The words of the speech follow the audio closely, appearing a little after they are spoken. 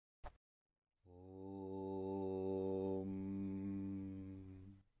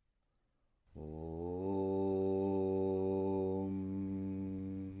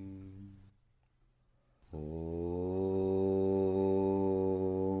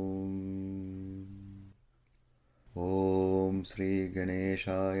Sri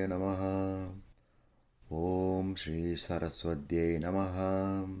Ganeshaya Namaha. Om Shri Saraswatyai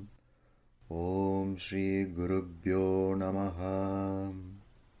Namaha. Om Shri Gurubhyo Namaha.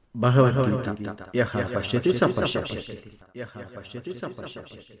 Bhagavad Gita. Yaha pashyati sa pashyati. Yaha pashyati sa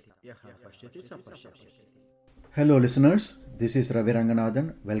pashyati. Yaha pashyati sa pashyati. Hello listeners, this is Ravi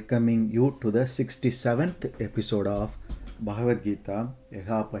Ranganathan welcoming you to the 67th episode of Bhagavad Gita.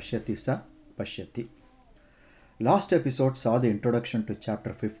 Yaha pashyati sa pashyati. Last episode saw the introduction to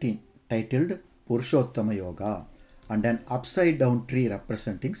chapter 15 titled Purushottama Yoga and an upside down tree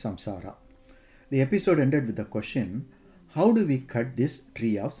representing samsara. The episode ended with the question, how do we cut this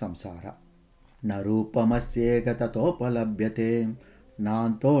tree of samsara? Narupamasye gatatopalabhyate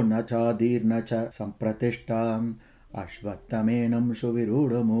nanto nachadir nacha sampratishtam ashvattamenam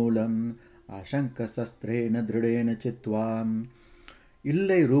suvirudamulam ashankasastrena dridena chitvam.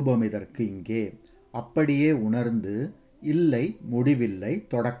 Illai ரூபம் இதற்கு இங்கே அப்படியே உணர்ந்து இல்லை முடிவில்லை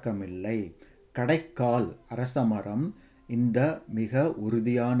தொடக்கமில்லை கடைக்கால் அரசமரம் இந்த மிக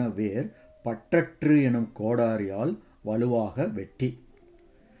உறுதியான வேர் பற்றற்று எனும் கோடாரியால் வலுவாக வெட்டி.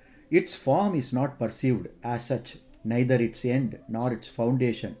 Its form is not perceived as such, neither its end nor its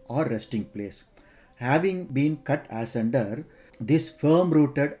foundation or resting place. Having been cut asunder, this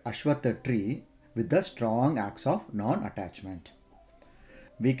firm-rooted Ashwatha tree with the strong axe of non-attachment.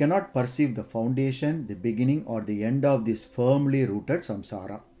 We cannot perceive the foundation, the beginning or the end of this firmly rooted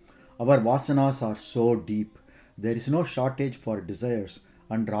samsara. Our vasanas are so deep. There is no shortage for desires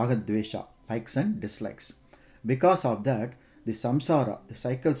and ragadvesha, likes and dislikes. Because of that, the samsara, the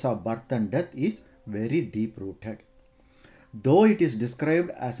cycles of birth and death is very deep rooted. Though it is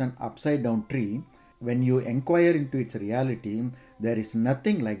described as an upside down tree, when you inquire into its reality, there is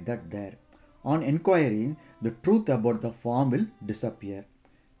nothing like that there. On inquiry, the truth about the form will disappear.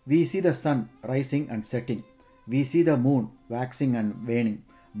 We see the sun rising and setting. We see the moon waxing and waning.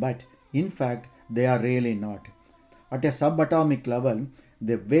 But in fact, they are really not. At a subatomic level,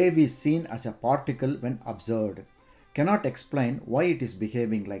 the wave is seen as a particle when observed. Cannot explain why it is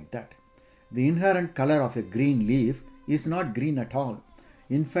behaving like that. The inherent color of a green leaf is not green at all.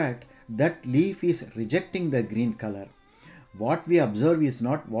 In fact, that leaf is rejecting the green color. What we observe is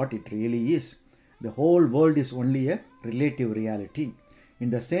not what it really is. The whole world is only a relative reality. In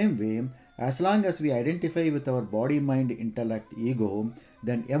the same way, as long as we identify with our body, mind, intellect, ego,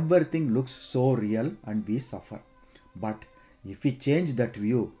 then everything looks so real and we suffer. But if we change that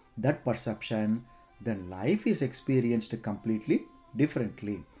view, that perception, then life is experienced completely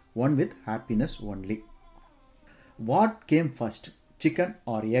differently, one with happiness only. What came first, chicken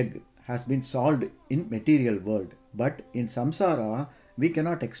or egg, has been solved in material world, but in samsara, we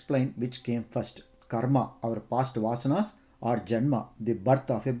cannot explain which came first, karma, our past vasanas, or janma, the birth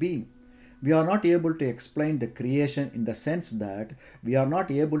of a being. We are not able to explain the creation in the sense that we are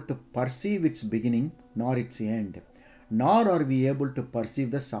not able to perceive its beginning nor its end, nor are we able to perceive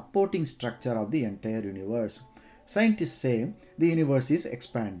the supporting structure of the entire universe. Scientists say the universe is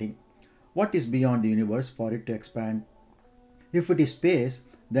expanding. What is beyond the universe for it to expand? If it is space,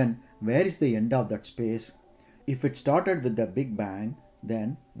 then where is the end of that space? If it started with the Big Bang,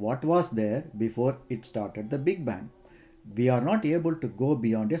 then what was there before it started the Big Bang? We are not able to go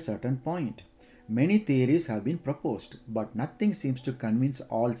beyond a certain point. Many theories have been proposed, but nothing seems to convince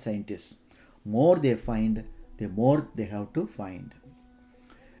all scientists. More they find, the more they have to find.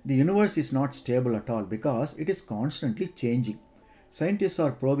 The universe is not stable at all because it is constantly changing. Scientists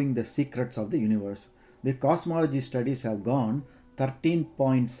are probing the secrets of the universe. The cosmology studies have gone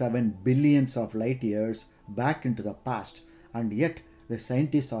 13.7 billions of light years back into the past, and yet the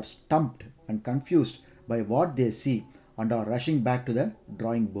scientists are stumped and confused by what they see and are rushing back to the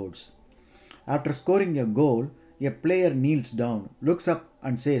drawing boards. After scoring a goal, a player kneels down, looks up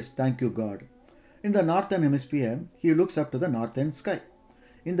and says, "Thank you, God." In the northern hemisphere, he looks up to the northern sky.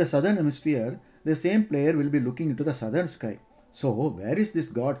 In the southern hemisphere, the same player will be looking into the southern sky. So, where is this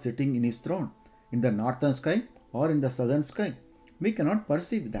God sitting in his throne? In the northern sky or in the southern sky? We cannot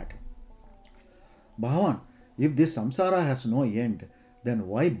perceive that. Bhagavan, if this samsara has no end, then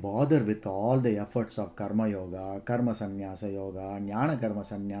why bother with all the efforts of karma yoga, karma sannyasa yoga, jnana karma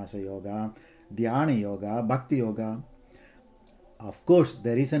sannyasa yoga, dhyana yoga, bhakti yoga? Of course,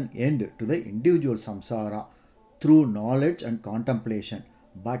 there is an end to the individual samsara through knowledge and contemplation,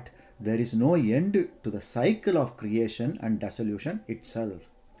 but there is no end to the cycle of creation and dissolution itself.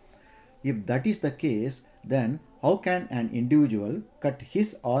 If that is the case, then how can an individual cut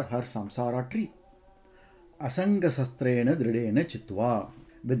his or her samsara tree? Asangasastrena dridena chitva,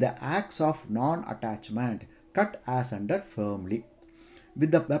 with the axe of non-attachment, cut asunder firmly.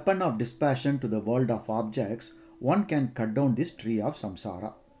 With the weapon of dispassion to the world of objects, one can cut down this tree of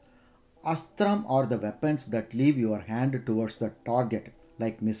samsara. Astram are the weapons that leave your hand towards the target,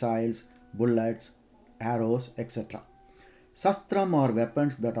 like missiles, bullets, arrows, etc. Sastram are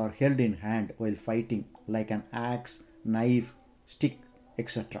weapons that are held in hand while fighting, like an axe, knife, stick,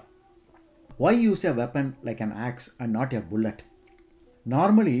 etc. Why use a weapon like an axe and not a bullet?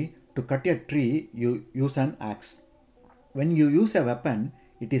 Normally, to cut a tree, you use an axe. When you use a weapon,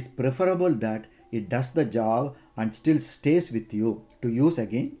 it is preferable that it does the job and still stays with you to use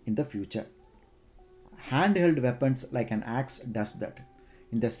again in the future. Handheld weapons like an axe does that.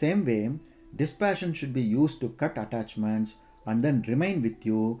 In the same way, dispassion should be used to cut attachments and then remain with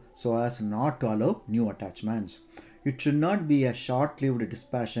you so as not to allow new attachments. It should not be a short-lived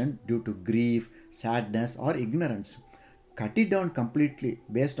dispassion due to grief, sadness or ignorance. Cut it down completely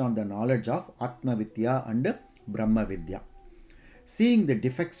based on the knowledge of Atma Vidya and Brahma Vidya. Seeing the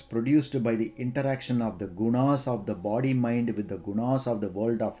defects produced by the interaction of the gunas of the body-mind with the gunas of the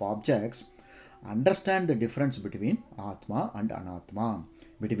world of objects, understand the difference between Atma and Anatma,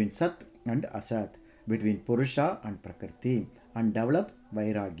 between Sat and Asat, between Purusha and Prakriti, and develop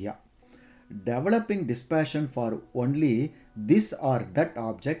Vairagya. Developing dispassion for only this or that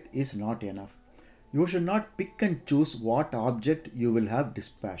object is not enough. You should not pick and choose what object you will have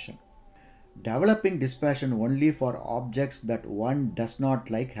dispassion. Developing dispassion only for objects that one does not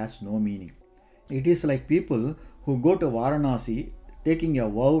like has no meaning. It is like people who go to Varanasi taking a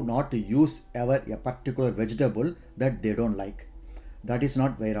vow not to use ever a particular vegetable that they don't like. That is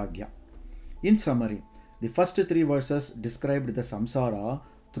not Vairagya. In summary, the first three verses described the samsara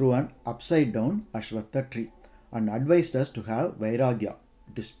through an upside down Ashwatha tree and advised us to have Vairagya,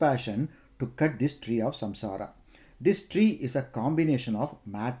 dispassion, to cut this tree of samsara. This tree is a combination of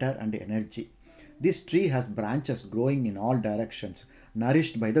matter and energy. This tree has branches growing in all directions,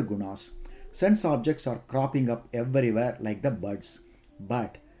 nourished by the gunas. Sense objects are cropping up everywhere like the buds.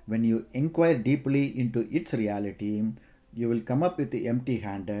 But when you inquire deeply into its reality, you will come up with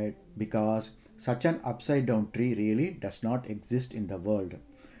empty-handed because such an upside-down tree really does not exist in the world.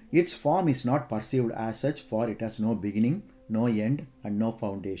 Its form is not perceived as such, for it has no beginning, no end, and no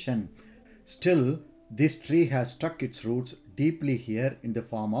foundation. Still, this tree has struck its roots deeply here in the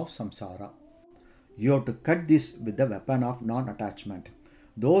form of samsara. You have to cut this with the weapon of non-attachment.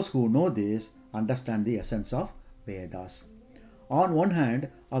 Those who know this understand the essence of Vedas. On one hand,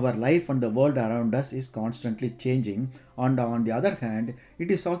 our life and the world around us is constantly changing, and on the other hand,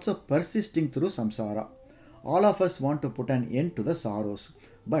 it is also persisting through samsara. All of us want to put an end to the sorrows,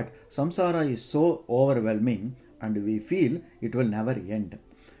 but samsara is so overwhelming and we feel it will never end.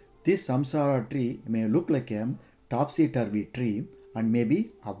 This samsara tree may look like a topsy-turvy tree and may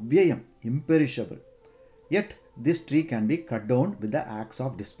be avyayam, imperishable. Yet this tree can be cut down with the axe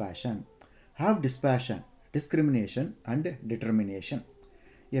of dispassion. Have dispassion, discrimination and determination.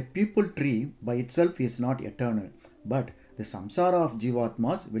 A people tree by itself is not eternal, but the samsara of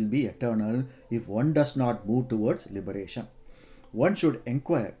jivatmas will be eternal if one does not move towards liberation. One should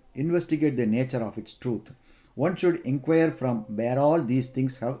inquire, investigate the nature of its truth. One should inquire from where all these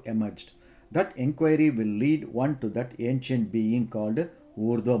things have emerged. That inquiry will lead one to that ancient being called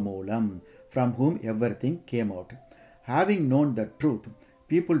Urdhva Moolam, from whom everything came out. Having known the truth,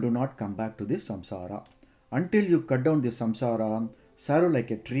 people do not come back to this samsara. Until you cut down this samsara, serve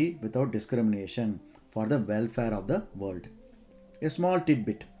like a tree without discrimination for the welfare of the world. A small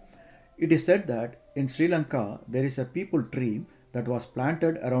tidbit. It is said that in Sri Lanka there is a people tree that was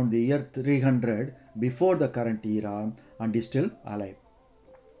planted around the year 300 before the current era and is still alive.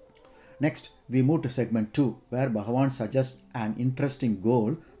 Next, we move to segment 2, where Bhagavan suggests an interesting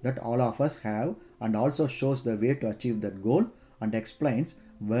goal that all of us have and also shows the way to achieve that goal and explains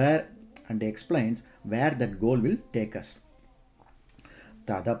where that goal will take us.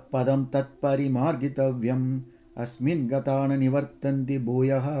 Tadapadam tatparimargitavyam asmin gatana nivartanti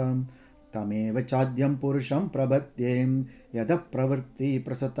bhuyah tameva chadyam purusham prabhatyem yada pravarti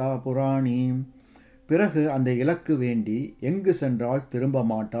prasata purani. பிறகு அந்த இலக்கு வேண்டி எங்கு சென்றால் திரும்ப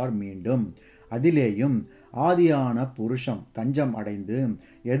மாட்டார் மீண்டும். அதிலேயும் ஆதியான புருஷம் தஞ்சம் அடைந்து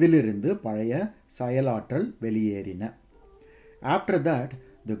எதிலிருந்து பழைய செயலாற்றல் வெளியேறின. After that,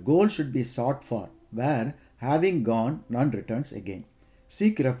 the goal should be sought for, where having gone, none returns again.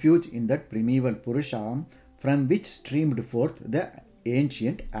 Seek refuge in that primeval Purusha from which streamed forth the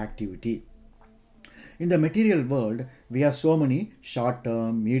ancient activity. In the material world, we have so many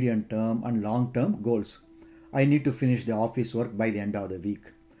short-term, medium-term and long-term goals. I need to finish the office work by the end of the week.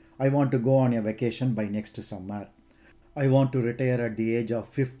 I want to go on a vacation by next summer. I want to retire at the age of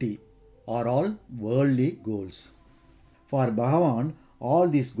 50 are all worldly goals. For Bhagavan, all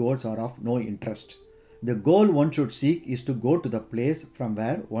these goals are of no interest. The goal one should seek is to go to the place from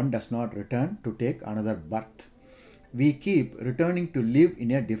where one does not return to take another birth. We keep returning to live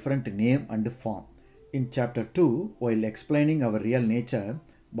in a different name and form. In chapter 2, while explaining our real nature,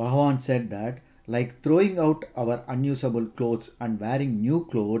 Bhagavan said that like throwing out our unusable clothes and wearing new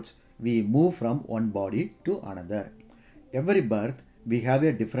clothes, we move from one body to another. Every birth, we have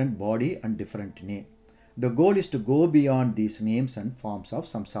a different body and different name. The goal is to go beyond these names and forms of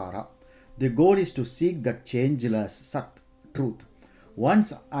samsara. The goal is to seek the changeless Sat, truth.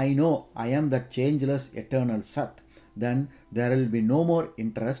 Once I know I am the changeless eternal Sat, then there will be no more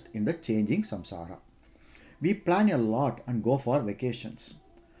interest in the changing samsara. We plan a lot and go for vacations.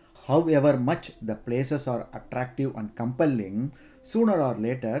 However much the places are attractive and compelling, sooner or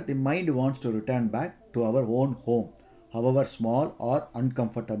later the mind wants to return back to our own home, however small or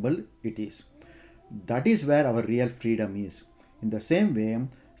uncomfortable it is. That is where our real freedom is. In the same way,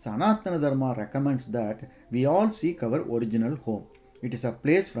 Sanatana Dharma recommends that we all seek our original home. It is a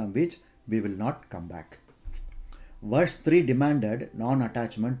place from which we will not come back. Verse 3 demanded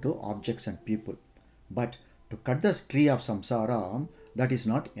non-attachment to objects and people. But to cut the tree of samsara, that is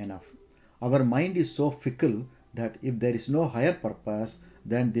not enough. Our mind is so fickle that if there is no higher purpose,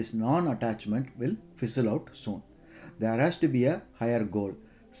 then this non-attachment will fizzle out soon. There has to be a higher goal.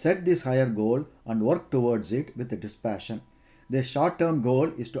 Set this higher goal and work towards it with dispassion. The short-term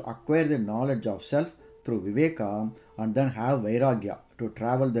goal is to acquire the knowledge of self through viveka and then have vairagya to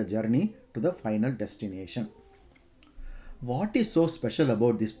travel the journey to the final destination. What is so special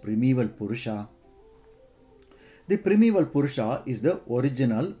about this primeval Purusha? The primeval Purusha is the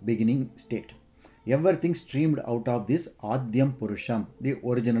original beginning state. Everything streamed out of this Adyam Purusham, the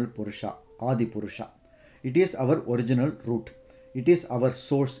original Purusha, Adi Purusha. It is our original root. It is our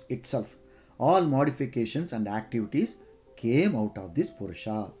source itself. All modifications and activities came out of this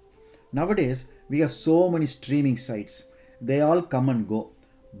Purusha. Nowadays, we have so many streaming sites. They all come and go.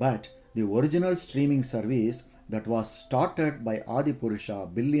 But the original streaming service that was started by Adi Purusha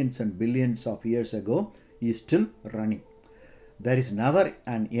billions and billions of years ago is still running. There is never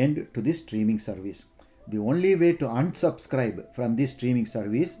an end to this streaming service. The only way to unsubscribe from this streaming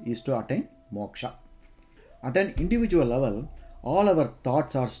service is to attain moksha. At an individual level, all our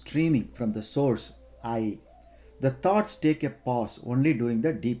thoughts are streaming from the source, I. The thoughts take a pause only during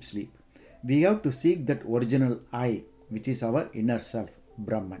the deep sleep. We have to seek that original I, which is our inner self,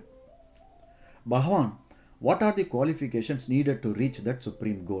 Brahman. Bhagavan, what are the qualifications needed to reach that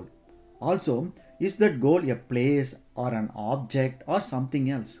supreme goal? Also, is that goal a place or an object or something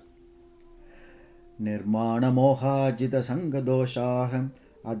else? Nirmana moha jita sangadoshaham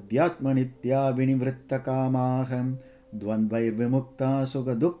adhyatmanitya vinivrittakamaham dvandvair vimukta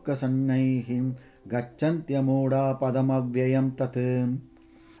sukha dukkha sannaihim gacchantya moda padamavyayam tatham.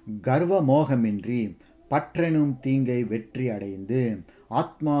 Garva மோகமின்றி பற்றெனும் தீங்கை வெற்றி அடைந்து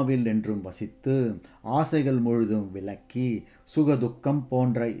ஆத்மாவில் என்றும் வசித்து ஆசைகள் முழுதும் விலக்கி சுகதுக்கம்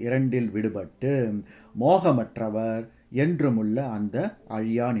போன்ற இரண்டில் விடுபட்டு மோகமற்றவர் என்றுமுள்ள அந்த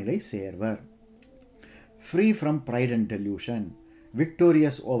அழியா நிலை சேர்வர். Free from pride and delusion,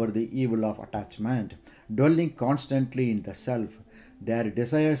 victorious over the evil of attachment, dwelling constantly in the self, their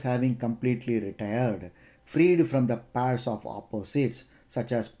desires having completely retired, freed from the pairs of opposites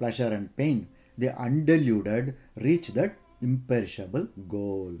such as pleasure and pain, the undeluded reach that imperishable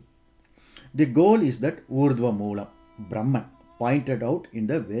goal. The goal is that Urdhva Moolam, Brahman, pointed out in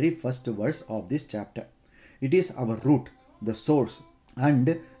the very first verse of this chapter. It is our root, the source,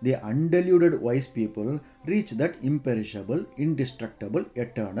 and the undeluded wise people reach that imperishable, indestructible,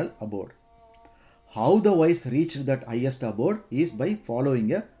 eternal abode. How the wise reached that highest abode is by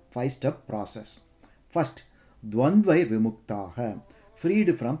following a 5-step process. First, Dvandvair Vimuktaha, freed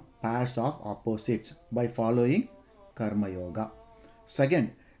from pairs of opposites by following Karma Yoga. Second,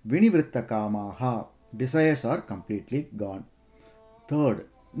 Vinivritta Kamaha, desires are completely gone. Third,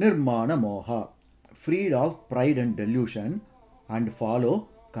 Nirmana Moha, freed of pride and delusion and follow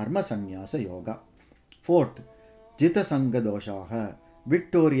Karma Sannyasa Yoga. Fourth, Jita Sangha Doshaha,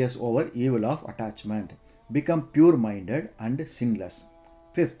 victorious over evil of attachment, become pure-minded and sinless.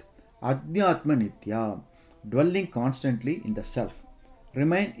 Fifth, Adhyatma Nitya, dwelling constantly in the self,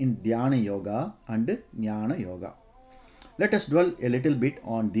 remain in Dhyana Yoga and Jnana Yoga. Let us dwell a little bit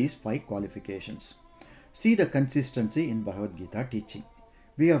on these 5 qualifications. See the consistency in Bhagavad Gita teaching.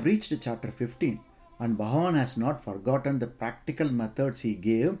 We have reached chapter 15 and Bhagavan has not forgotten the practical methods he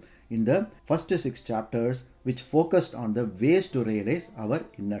gave in the first 6 chapters which focused on the ways to realize our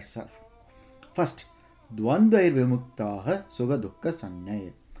inner self. First, Dvandvair Vimuktaha Sugha Dukkha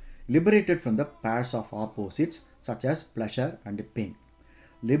Sannay, liberated from the pairs of opposites such as pleasure and pain.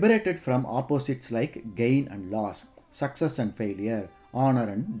 liberated from opposites like gain and loss, success and failure, honor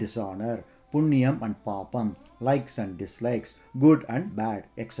and dishonor, punyam and papam, likes and dislikes, good and bad,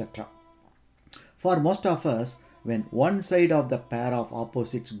 etc. For most of us, when one side of the pair of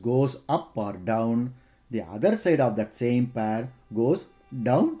opposites goes up or down, the other side of that same pair goes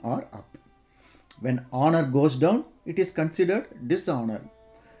down or up. When honor goes down, it is considered dishonor.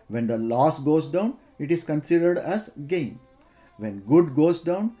 When the loss goes down, it is considered as gain. When good goes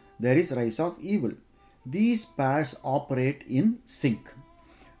down, there is rise of evil. These pairs operate in sync.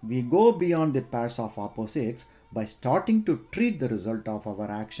 We go beyond the pairs of opposites by starting to treat the result of our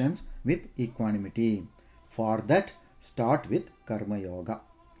actions with equanimity. For that, start with Karma Yoga.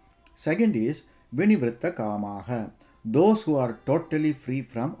 Second is Vinivritta Kamaha, those who are totally free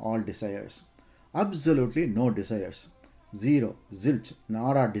from all desires. Absolutely no desires. Zero, zilch,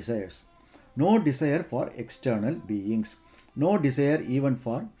 nada desires. No desire for external beings. No desire even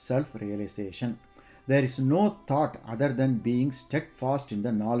for self-realization. There is no thought other than being steadfast in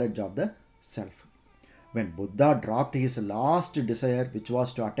the knowledge of the self. When Buddha dropped his last desire, which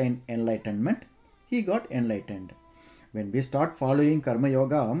was to attain enlightenment, he got enlightened. When we start following Karma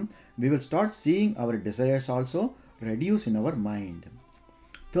Yoga, we will start seeing our desires also reduce in our mind.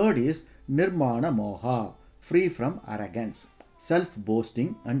 Third is Nirmana Moha, free from arrogance,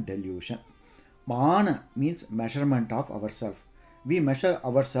 self-boasting and delusion. Mana means measurement of ourselves. We measure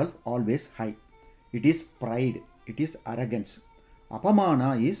ourselves always high. It is pride, it is arrogance.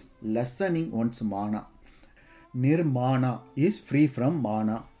 Apamana is lessening one's mana. Nirmana is free from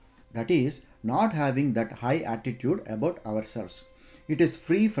mana. That is, not having that high attitude about ourselves. It is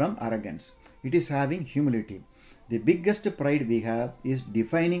free from arrogance. It is having humility. The biggest pride we have is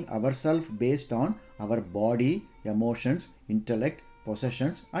defining ourselves based on our body, emotions, intellect,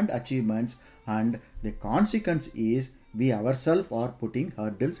 possessions and achievements, and the consequence is we ourselves are putting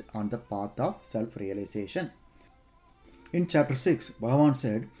hurdles on the path of self-realization. In chapter 6, Bhagavan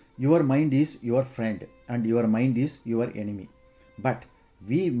said, your mind is your friend and your mind is your enemy. But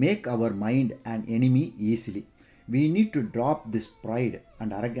we make our mind an enemy easily. We need to drop this pride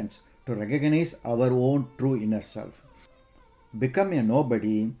and arrogance to recognize our own true inner self. Become a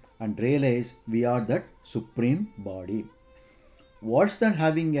nobody and realize we are that supreme body. Worse than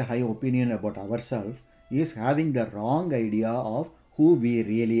having a high opinion about ourselves is having the wrong idea of who we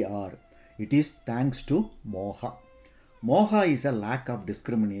really are. It is thanks to moha. Moha is a lack of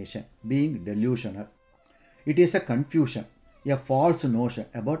discrimination, being delusional. It is a confusion, a false notion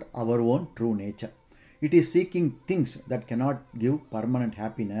about our own true nature. It is seeking things that cannot give permanent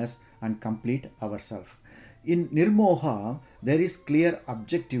happiness and complete ourselves. In Nirmoha, there is clear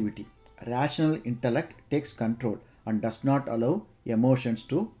objectivity. Rational intellect takes control and does not allow emotions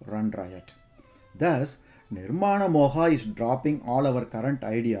to run riot. Thus, Nirmana Moha is dropping all our current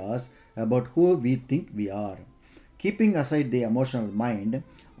ideas about who we think we are, keeping aside the emotional mind,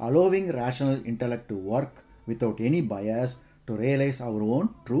 allowing rational intellect to work without any bias to realize our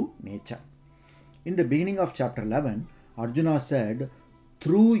own true nature. In the beginning of chapter 11, Arjuna said,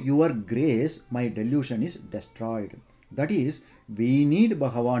 through your grace, my delusion is destroyed. That is, we need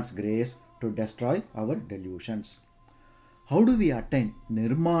Bhagavan's grace to destroy our delusions. How do we attain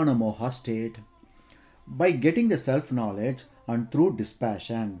Nirmana Moha state? By getting the self-knowledge and through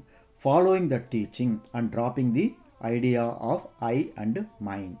dispassion, following the teaching and dropping the idea of I and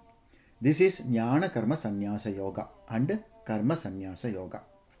mine. This is Jnana Karma Sannyasa Yoga and Karma Sannyasa Yoga.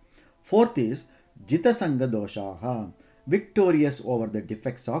 Fourth is Jita Sangha Doshaha, victorious over the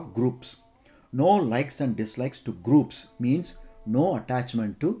defects of groups. No likes and dislikes to groups means no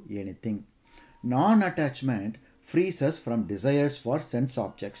attachment to anything. Non-attachment frees us from desires for sense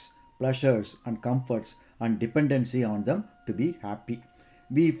objects, pleasures and comforts and dependency on them to be happy.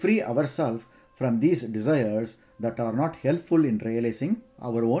 We free ourselves from these desires that are not helpful in realizing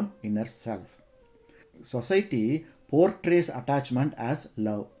our own inner self. Society portrays attachment as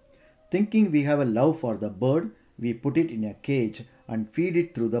love. Thinking we have a love for the bird, we put it in a cage and feed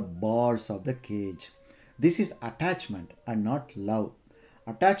it through the bars of the cage. This is attachment and not love.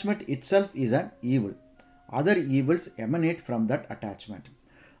 Attachment itself is an evil. Other evils emanate from that attachment.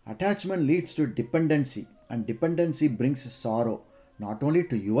 Attachment leads to dependency, and dependency brings sorrow, not only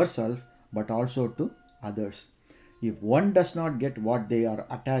to yourself but also to others. If one does not get what they are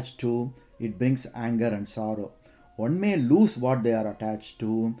attached to, it brings anger and sorrow. One may lose what they are attached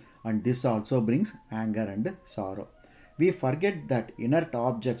to, and this also brings anger and sorrow. We forget that inert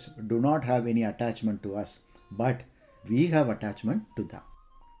objects do not have any attachment to us, but we have attachment to them.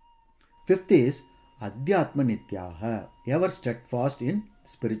 Fifth is Adhyatma Nityaha, ever steadfast in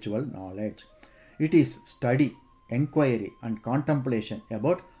spiritual knowledge. It is study, enquiry and contemplation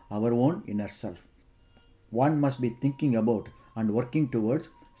about our own inner self. One must be thinking about and working towards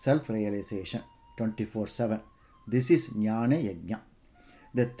self-realization 24/7. This is Jnana Yajna.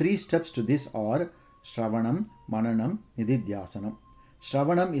 The 3 steps to this are Shravanam, Mananam, Nididhyasanam.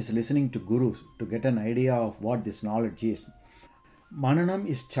 Shravanam is listening to gurus to get an idea of what this knowledge is. Mananam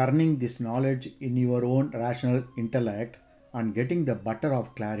is churning this knowledge in your own rational intellect and getting the butter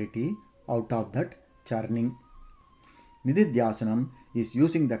of clarity out of that churning. Nididhyasanam is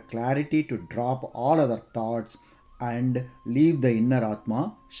using the clarity to drop all other thoughts and leave the inner Atma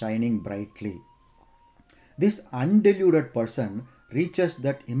shining brightly. This undiluted person reaches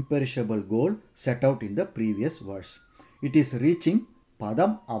that imperishable goal set out in the previous verse. It is reaching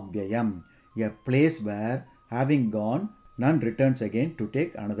Padam Abhyayam, a place where, having gone, none returns again to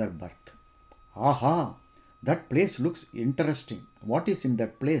take another birth. Aha! That place looks interesting. What is in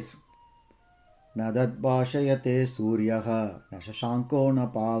that place? Nadad bhashayate suryaha nashashanko na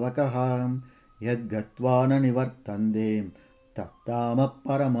pavakaha yad gatvana nivartande tattama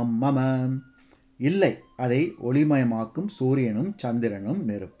paramam mama. இல்லை, அதை ஒளிமயமாக்கும் சூரியனும் சந்திரனும்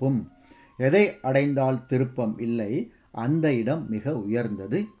நெருப்பும். எதை அடைந்தால் திருப்பம் இல்லை, அந்த இடம் மிக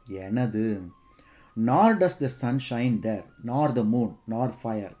உயர்ந்தது எனது. Nor does the sun shine there, nor the moon, nor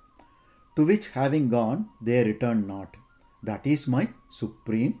fire, to which having gone, they return not. That is my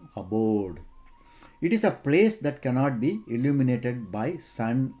supreme abode. It is a place that cannot be illuminated by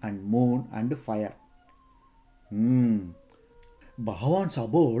sun and moon and fire. Bhagavan's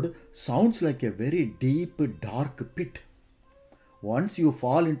abode sounds like a very deep, dark pit. Once you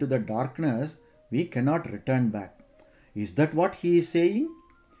fall into the darkness, we cannot return back. Is that what he is saying?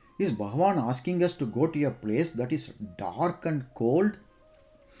 Is Bhagavan asking us to go to a place that is dark and cold?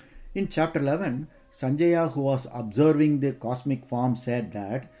 In chapter 11, Sanjaya, who was observing the cosmic form, said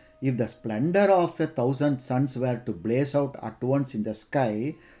that if the splendor of 1,000 suns were to blaze out at once in the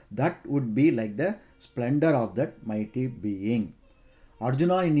sky, that would be like the splendor of that mighty being.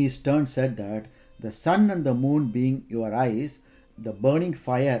 Arjuna in his turn said that the sun and the moon being your eyes, the burning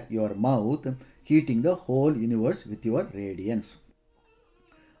fire your mouth, heating the whole universe with your radiance.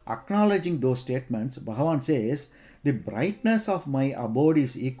 Acknowledging those statements, Bhagavan says, the brightness of my abode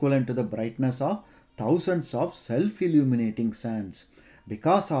is equivalent to the brightness of thousands of self-illuminating suns.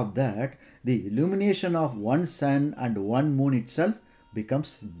 Because of that, the illumination of one sun and one moon itself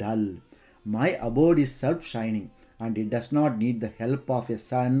becomes dull. My abode is self-shining, and it does not need the help of a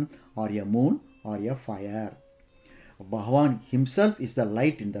sun or a moon or a fire. Bhagavan himself is the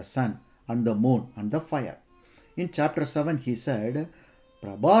light in the sun and the moon and the fire. In chapter 7 he said,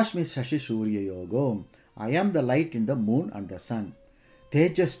 Prabhashmi Shashi Surya Yogo, I am the light in the moon and the sun.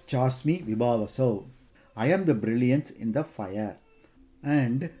 Tejas Chasmi Vibhavaso, I am the brilliance in the fire.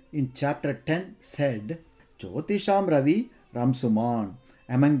 And in chapter 10 said, Jyotisham Ravi Ramsuman,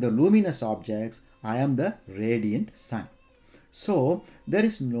 among the luminous objects, I am the radiant sun. So, there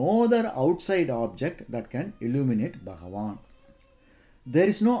is no other outside object that can illuminate Bhagavan. There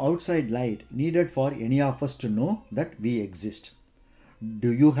is no outside light needed for any of us to know that we exist.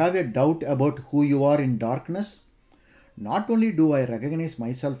 Do you have a doubt about who you are in darkness? Not only do I recognize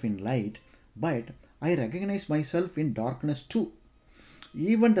myself in light, but I recognize myself in darkness too.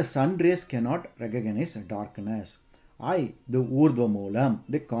 Even the sun rays cannot recognize darkness. I, the Urdhva Moolam,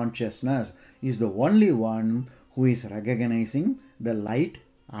 the consciousness, is the only one who is recognizing the light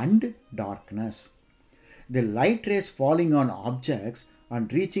and darkness. The light rays falling on objects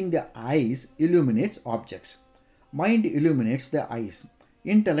and reaching the eyes illuminates objects. Mind illuminates the eyes.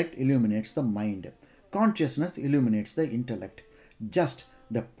 Intellect illuminates the mind. Consciousness illuminates the intellect. Just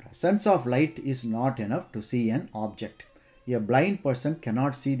the presence of light is not enough to see an object. A blind person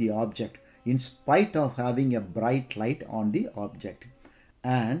cannot see the object in spite of having a bright light on the object.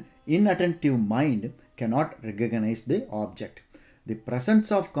 An inattentive mind cannot recognize the object. The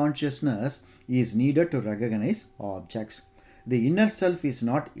presence of consciousness is needed to recognize objects. The inner self is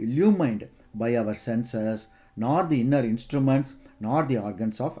not illumined by our senses, nor the inner instruments, nor the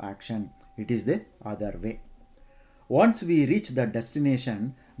organs of action. It is the other way. Once we reach the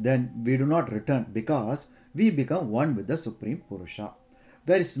destination, then we do not return because we become one with the Supreme Purusha.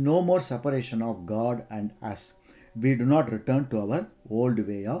 There is no more separation of God and us. We do not return to our old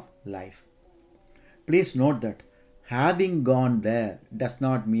way of life. Please note that having gone there does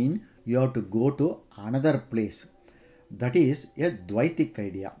not mean you have to go to another place. That is a Dvaitic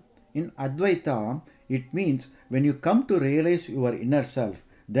idea. In Advaita, it means when you come to realize your inner self,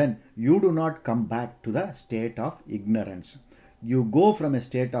 then you do not come back to the state of ignorance. You go from a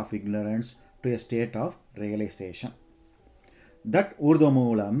state of ignorance to a state of realization. That Urdhva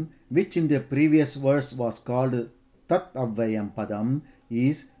Moolam, which in the previous verse was called Tat Avvayam Padam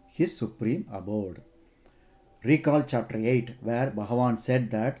is his supreme abode. Recall chapter 8 where Bhagavan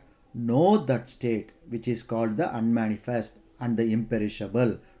said that know that state which is called the unmanifest and the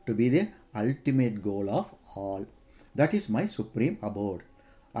imperishable to be the ultimate goal of all. That is my supreme abode.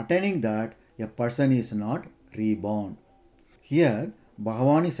 Attaining that, a person is not reborn. Here,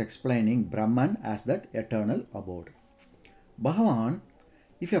 Bhagavan is explaining Brahman as that eternal abode. Bhagavan,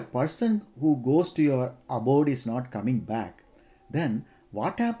 if a person who goes to your abode is not coming back, then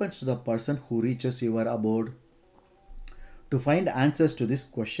what happens to the person who reaches your abode? To find answers to this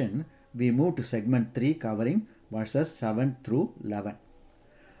question, we move to segment 3 covering verses 7 through 11.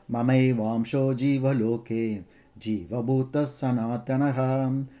 Mamai vamsho jiva loke jiva bhutas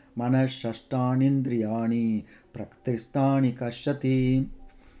sanatanaha manashashtanindriyani praktistani kashati.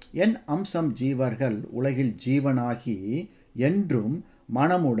 என் அம்சம் ஜீவர்கள் உலகில் ஜீவனாகி என்றும்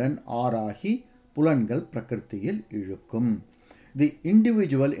மனமுடன் ஆறாகி புலன்கள் பிரகிருதியில் இழுக்கும். The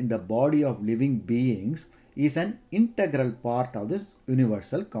individual in the body of living beings is an integral part of this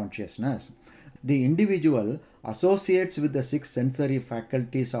universal consciousness. The individual associates with the 6 sensory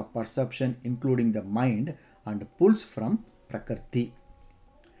faculties of perception including the mind and pulls from Prakriti.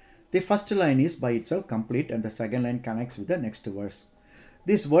 The first line is by itself complete and the second line connects with the next verse.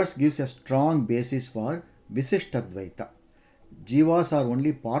 This verse gives a strong basis for vishishtadvaita. Jivas are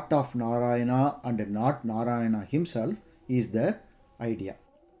only part of Narayana and not Narayana himself is the idea.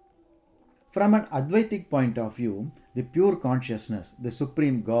 From an Advaitic point of view, the pure consciousness, the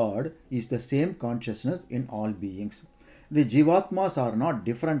supreme God, is the same consciousness in all beings. The Jivatmas are not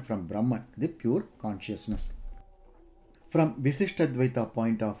different from Brahman, the pure consciousness. From Vishishtadvaita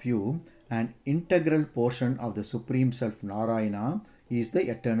point of view, an integral portion of the Supreme Self Narayana is the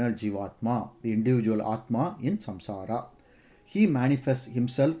eternal Jivatma, the individual Atma in samsara. He manifests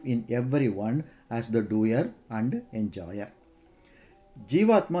himself in everyone as the doer and enjoyer.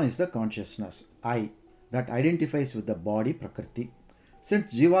 Jivatma is the consciousness, I, that identifies with the body Prakriti.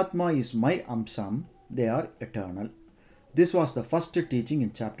 Since Jivatma is my Amsam, they are eternal. This was the first teaching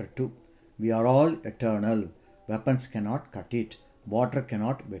in chapter 2. We are all eternal. Weapons cannot cut it. Water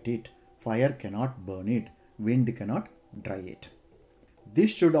cannot wet it. Fire cannot burn it. Wind cannot dry it.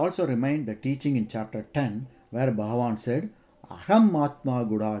 This should also remind the teaching in chapter 10 where Bhagavan said, Aham Atma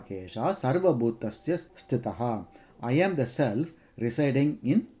Gudakesha Sarva Bhutasya Sthitaha. I am the self residing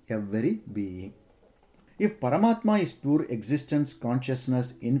in every being. If Paramatma is pure existence,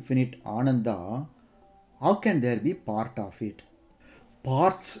 consciousness, infinite Ananda, how can there be part of it?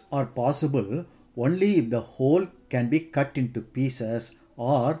 Parts are possible only if the whole can be cut into pieces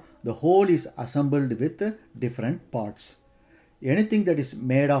or the whole is assembled with different parts. Anything that is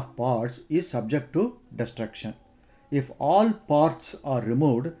made of parts is subject to destruction. If all parts are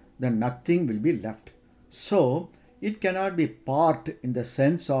removed, then nothing will be left. So, it cannot be part in the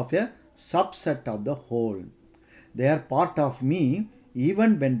sense of a subset of the whole. They are part of me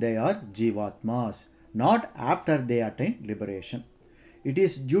even when they are Jivatmas, not after they attain liberation. It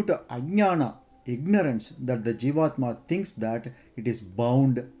is due to Ajnana, ignorance, that the Jivatma thinks that it is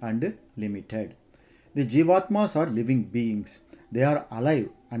bound and limited. The Jivatmas are living beings. They are alive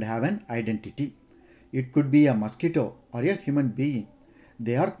and have an identity. It could be a mosquito or a human being.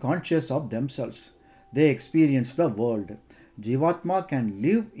 They are conscious of themselves. They experience the world. Jivatma can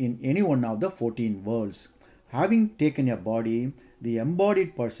live in any one of the 14 worlds. Having taken a body, the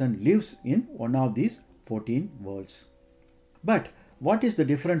embodied person lives in one of these 14 worlds. But what is the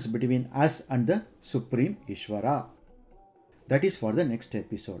difference between us and the Supreme Ishvara? That is for the next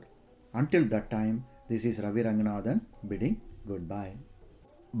episode. Until that time, this is Ravi Ranganathan bidding goodbye.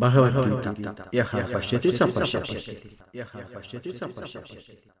 Bhagavan Gita Yaha Pashyati Sapashyati.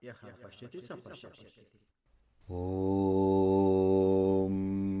 Om